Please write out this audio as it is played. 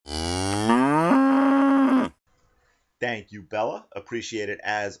Thank you, Bella. Appreciate it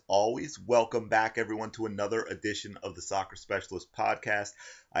as always. Welcome back, everyone, to another edition of the Soccer Specialist podcast.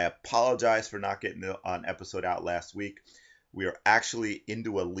 I apologize for not getting an episode out last week. We are actually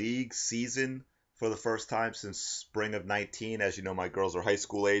into a league season for the first time since spring of 19. As you know, my girls are high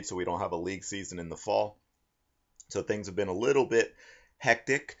school age, so we don't have a league season in the fall. So things have been a little bit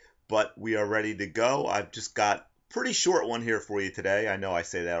hectic, but we are ready to go. I've just got pretty short one here for you today. I know I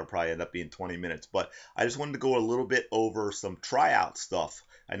say that'll probably end up being 20 minutes, but I just wanted to go a little bit over some tryout stuff.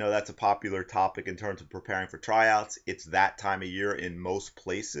 I know that's a popular topic in terms of preparing for tryouts. It's that time of year in most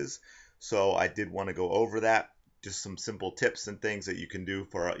places, so I did want to go over that. Just some simple tips and things that you can do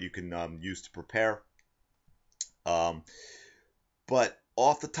for you can use to prepare. Um, but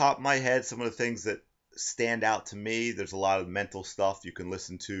off the top of my head, some of the things that stand out to me, there's a lot of mental stuff. You can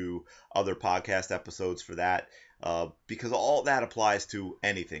listen to other podcast episodes for that because all that applies to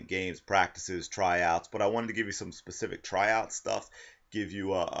anything, games, practices, tryouts. But I wanted to give you some specific tryout stuff, give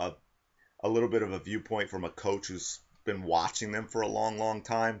you a little bit of a viewpoint from a coach who's been watching them for a long, long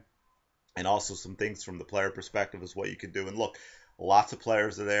time, and also some things from the player perspective is what you can do. And look, lots of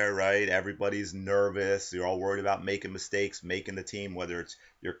players are there, right? Everybody's nervous. You're all worried about making mistakes, making the team, whether it's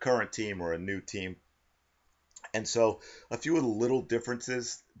your current team or a new team. And so, a few of the little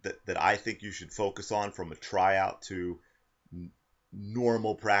differences that I think you should focus on from a tryout to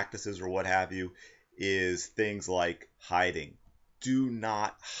normal practices or what have you is things like hiding. Do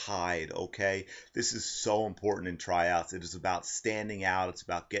not hide, okay? This is so important in tryouts. It is about standing out, it's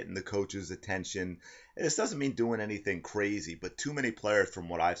about getting the coach's attention. And this doesn't mean doing anything crazy, but too many players, from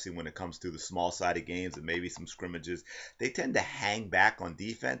what I've seen when it comes to the small sided games and maybe some scrimmages, they tend to hang back on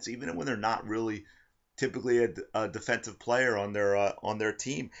defense, even when they're not really typically a defensive player on their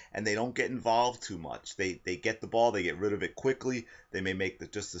team, and they don't get involved too much. They get the ball, they get rid of it quickly. They may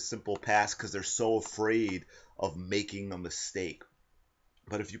make just a simple pass because they're so afraid of making a mistake.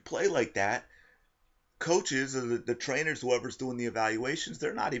 But if you play like that, coaches or the trainers, whoever's doing the evaluations,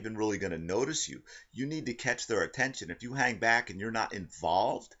 they're not even really going to notice you. You need to catch their attention. If you hang back and you're not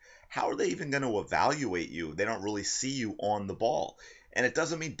involved, how are they even going to evaluate you? They don't really see you on the ball. And it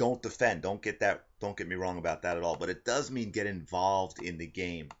doesn't mean don't defend. Don't get me wrong about that at all. But it does mean get involved in the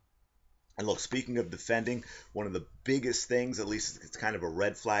game. And look, speaking of defending, one of the biggest things, at least it's kind of a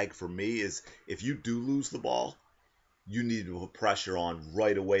red flag for me, is if you do lose the ball, you need to put pressure on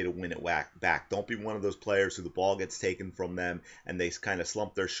right away to win it back. Don't be one of those players who the ball gets taken from them and they kind of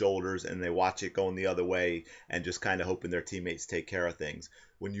slump their shoulders and they watch it going the other way and just kind of hoping their teammates take care of things.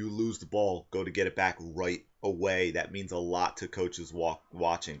 When you lose the ball, go to get it back right away. That means a lot to coaches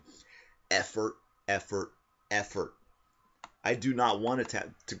watching. Effort, effort, effort. I do not want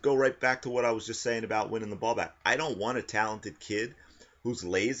to go right back to what I was just saying about winning the ball back. I don't want a talented kid who's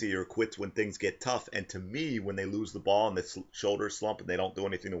lazy or quits when things get tough. And to me, when they lose the ball and the shoulders slump and they don't do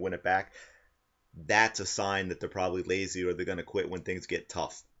anything to win it back, that's a sign that they're probably lazy or they're going to quit when things get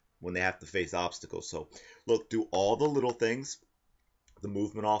tough, when they have to face obstacles. So, look, do all the little things, the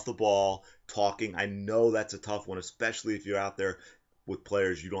movement off the ball, talking. I know that's a tough one, especially if you're out there with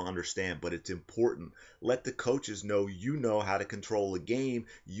players you don't understand, but it's important. Let the coaches know you know how to control a game,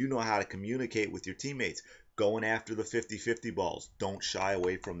 you know how to communicate with your teammates. Going after the 50-50 balls, don't shy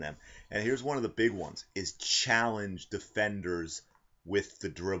away from them. And here's one of the big ones is challenge defenders with the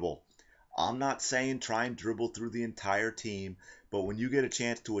dribble. I'm not saying try and dribble through the entire team, but when you get a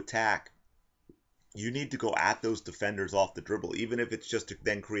chance to attack, you need to go at those defenders off the dribble, even if it's just to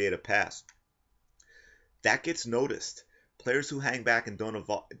then create a pass. That gets noticed. Players who hang back and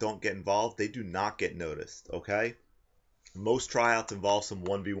don't get involved, they do not get noticed, okay? Most tryouts involve some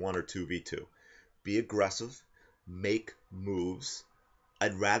 1v1 or 2v2. Be aggressive, make moves.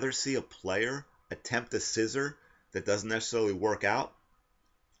 I'd rather see a player attempt a scissor that doesn't necessarily work out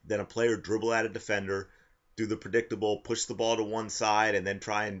than a player dribble at a defender, do the predictable, push the ball to one side, and then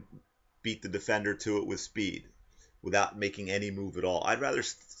try and beat the defender to it with speed without making any move at all. I'd rather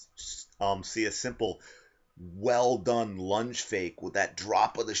see a simple, well done lunge fake with that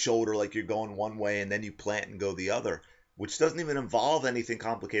drop of the shoulder like you're going one way and then you plant and go the other, which doesn't even involve anything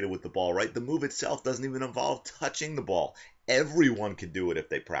complicated with the ball, right? The move itself doesn't even involve touching the ball. Everyone can do it if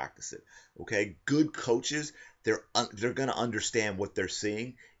they practice it, okay? Good coaches, they're going to understand what they're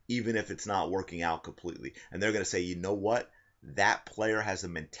seeing, even if it's not working out completely. And they're going to say, you know what? That player has a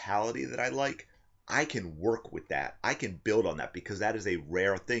mentality that I like. I can work with that. I can build on that because that is a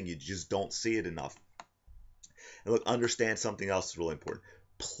rare thing. You just don't see it enough. And look, understand something else is really important.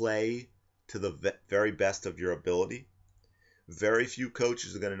 Play to the very best of your ability. Very few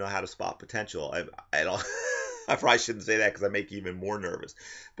coaches are going to know how to spot potential. I don't. I probably shouldn't say that because I make you even more nervous.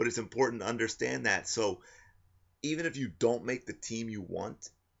 But it's important to understand that. So even if you don't make the team you want,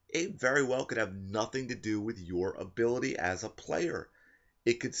 it very well could have nothing to do with your ability as a player.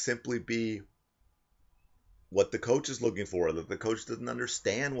 It could simply be what the coach is looking for, that the coach doesn't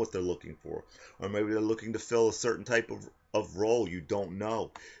understand what they're looking for, or maybe they're looking to fill a certain type of role you don't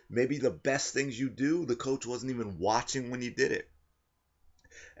know. Maybe the best things you do, the coach wasn't even watching when you did it.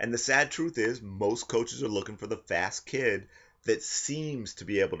 And the sad truth is, most coaches are looking for the fast kid that seems to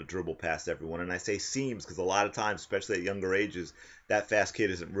be able to dribble past everyone. And I say seems because a lot of times, especially at younger ages, that fast kid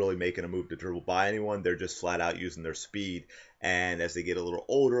isn't really making a move to dribble by anyone. They're just flat out using their speed. And as they get a little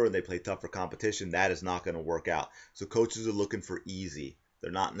older and they play tougher competition, that is not going to work out. So coaches are looking for easy.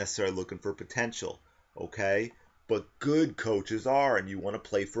 They're not necessarily looking for potential. Okay? But good coaches are, and you want to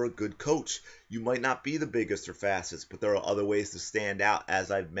play for a good coach. You might not be the biggest or fastest, but there are other ways to stand out,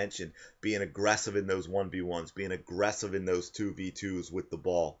 as I've mentioned. Being aggressive in those 1v1s, being aggressive in those 2v2s with the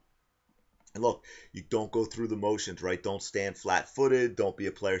ball. And look, you don't go through the motions, right? Don't stand flat-footed. Don't be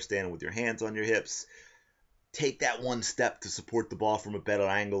a player standing with your hands on your hips. Take that one step to support the ball from a better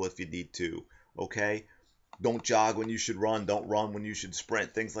angle if you need to, okay? Don't jog when you should run. Don't run when you should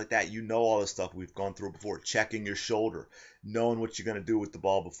sprint. Things like that. You know all the stuff we've gone through before. Checking your shoulder. Knowing what you're going to do with the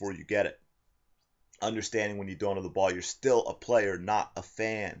ball before you get it. Understanding when you don't have the ball. You're still a player, not a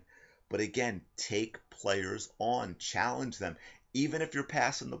fan. But again, take players on. Challenge them. Even if you're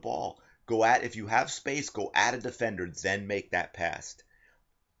passing the ball. If you have space, go at a defender. Then make that pass.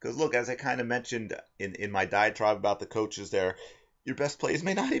 Because look, as I kind of mentioned in my diatribe about the coaches there, your best plays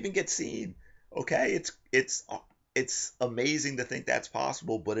may not even get seen. Okay, it's amazing to think that's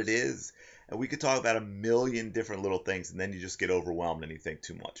possible, but it is. And we could talk about a million different little things, and then you just get overwhelmed and you think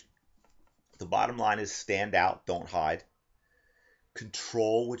too much. The bottom line is stand out, don't hide.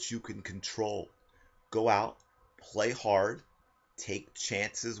 Control what you can control. Go out, play hard, take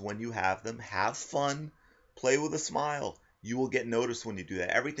chances when you have them, have fun, play with a smile. You will get noticed when you do that.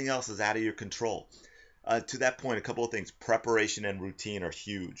 Everything else is out of your control. To that point, a couple of things. Preparation and routine are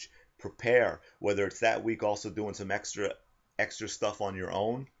huge. Prepare, whether it's that week also doing some extra stuff on your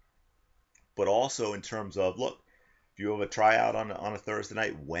own, but also in terms of, look, if you have a tryout on a Thursday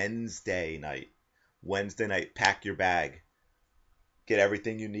night, Wednesday night, pack your bag, get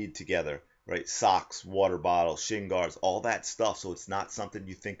everything you need together, right? Socks, water bottles, shin guards, all that stuff, so it's not something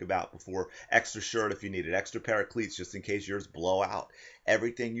you think about before. Extra shirt if you need it, extra pair of cleats just in case yours blow out.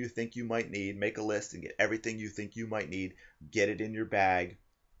 Everything you think you might need, make a list and get everything you think you might need, get it in your bag.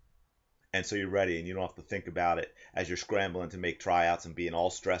 And so you're ready and you don't have to think about it as you're scrambling to make tryouts and being all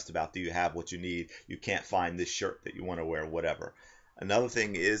stressed about, do you have what you need? You can't find this shirt that you want to wear, whatever. Another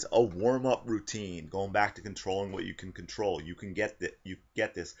thing is a warm-up routine, going back to controlling what you can control. You can get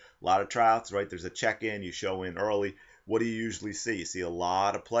this. A lot of tryouts, right? There's a check-in, you show in early. What do you usually see? You see a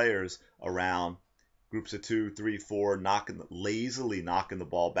lot of players around, groups of 2, 3, 4, lazily knocking the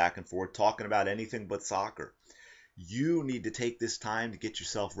ball back and forth, talking about anything but soccer. You need to take this time to get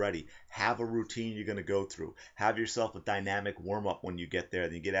yourself ready. Have a routine you're going to go through. Have yourself a dynamic warm-up when you get there.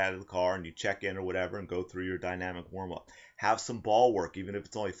 Then you get out of the car and you check in or whatever and go through your dynamic warm-up. Have some ball work, even if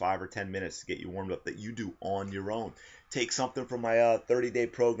it's only 5 or 10 minutes to get you warmed up, that you do on your own. Take something from my 30-day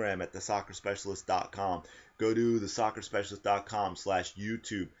program at thesoccerspecialist.com. Go to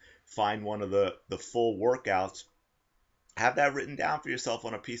thesoccerspecialist.com/YouTube. Find one of the full workouts. Have that written down for yourself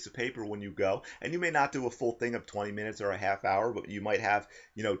on a piece of paper when you go. And you may not do a full thing of 20 minutes or a half hour, but you might have,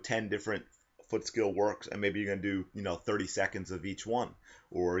 10 different foot skill works, and maybe you're going to do, 30 seconds of each one,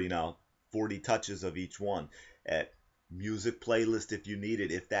 or, 40 touches of each one. Music playlist if you need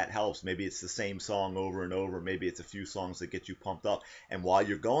it, if that helps. Maybe it's the same song over and over. Maybe it's a few songs that get you pumped up. And while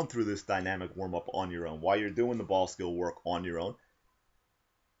you're going through this dynamic warm-up on your own, while you're doing the ball skill work on your own,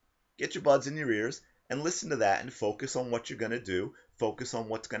 get your buds in your ears and listen to that and focus on what you're going to do. Focus on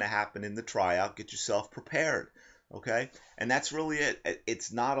what's going to happen in the tryout. Get yourself prepared. Okay? And that's really it.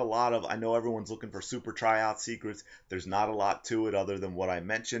 It's not a lot of, I know everyone's looking for super tryout secrets. There's not a lot to it other than what I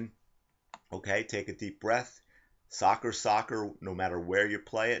mentioned. Okay? Take a deep breath. Soccer, no matter where you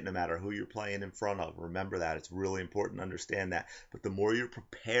play it, no matter who you're playing in front of. Remember that. It's really important to understand that. But the more you're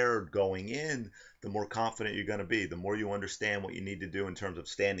prepared going in, the more confident you're going to be. The more you understand what you need to do in terms of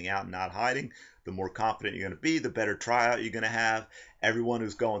standing out and not hiding, the more confident you're going to be, the better tryout you're going to have. Everyone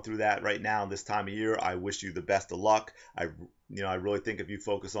who's going through that right now this time of year, I wish you the best of luck. I really think if you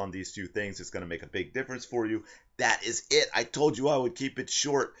focus on these few things, it's going to make a big difference for you. That is it. I told you I would keep it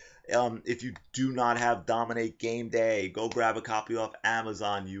short. If you do not have Dominate Game Day, go grab a copy off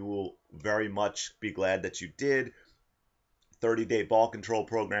Amazon. You will very much be glad that you did. 30-day ball control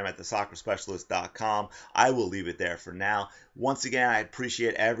program at thesoccerspecialist.com. I will leave it there for now. Once again, I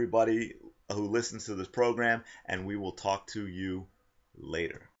appreciate everybody who listens to this program, and we will talk to you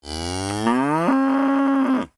later.